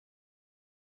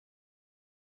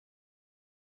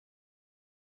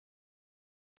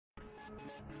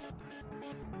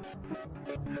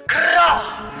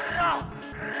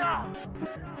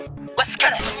Let's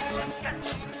get it.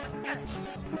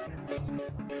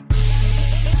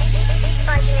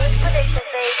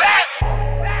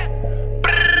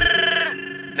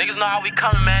 Niggas know how we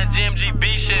coming, man.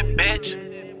 GMGB shit, bitch.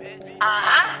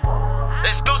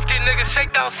 It's Dooski, niggas.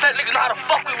 Shakedown set. Niggas know how the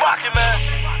fuck we rockin', man.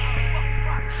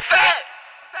 Fat.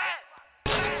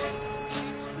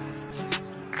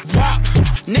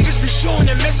 Niggas be shooting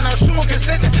and missing, I'm shooting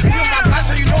consistent. Feel my cock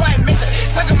so you know I ain't missing.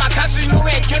 Sucking my cock so you know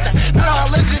we ain't kissing. Not all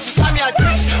listen, just slime me a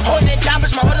dick. Holding it down,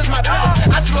 bitch, my hood is my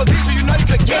business. I see a bitch so you know you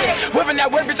could get it. Whipping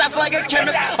that whip, bitch, I feel like a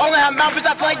chemist. All in her mouth,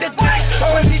 bitch, I feel like the dentist.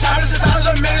 Throwing these hundreds and hundreds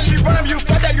of minutes. You run them, you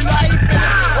fuck that, you know I ain't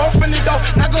finished. Open the door,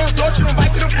 not gonna door, you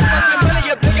invite to the pool. If your money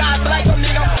get bigger, I feel like I'm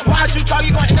Nino. Why you talk,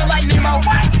 you gon' end up like Nemo.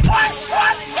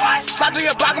 Slide through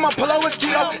your block, I'ma pull over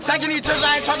mosquito. Second each other,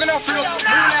 I ain't talking no freedom.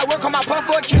 Moving that work on my puff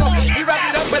for a kilo. He wrap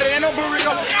it up, but it ain't no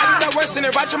burrito. I get that worse and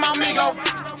it right to my amigo.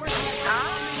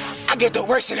 I get the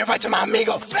worst and it right to my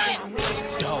amigo.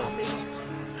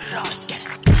 Let's get it.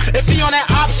 If he on that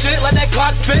op shit, let that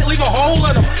Glock spit, leave a hole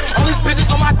in him. All these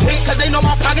bitches on my dick, cause they know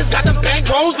my pockets got them bank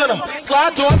rolls in them.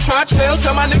 Slide through him, try chill,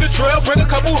 tell my nigga drill, bring a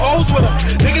couple hoes with him.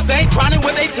 Niggas ain't grinding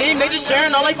with they team, they just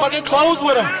sharing all they fucking clothes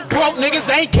with them. Broke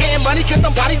niggas ain't getting money, can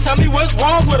somebody tell me what's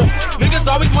wrong with them? Niggas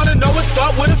always wanna know what's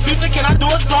up with the future, can I do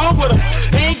a song with them?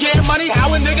 They ain't getting money,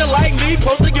 how a nigga like me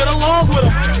supposed to get along with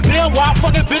them? Me and Wop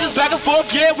fucking bitches back and forth,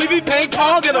 yeah, we be ping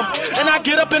ponging them. And I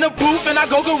get up in the booth and I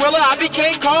go gorilla, I be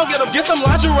King Kong in them. Get some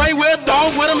lingerie, wear a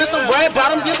thong with them, and some red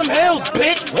bottoms, and some heels,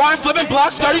 bitch. Wine flipping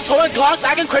blocks, 30 toy Glocks,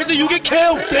 acting crazy, you get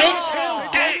killed, bitch.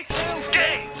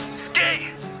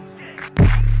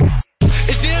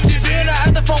 It's GMGB and I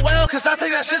have to fall well, cause I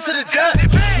take that shit to the death.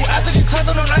 Who after get clapped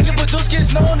on them like but those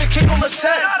kids know the king on the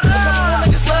tech. A couple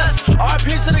niggas left,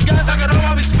 RP to the guys, I got all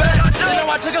my respect. They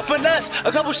know I took a finesse,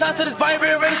 a couple shots to this body,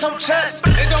 ready some chest.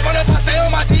 They don't run if I stay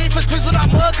on my defense, please do not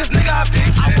mud, cause nigga I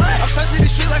beat shit. I'm touching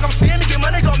these streets like I'm seeing me get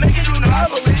money, gon' make it, you know I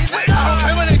believe it. I don't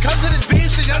pray when it comes to this beef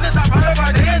shit, youngest I ride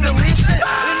over day and delete shit.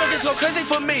 These niggas go crazy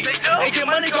for me, they get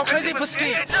money, go crazy for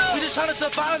ski. We just tryna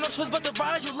survive, no choice but to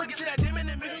ride, you look and see that demon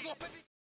in me, we gon'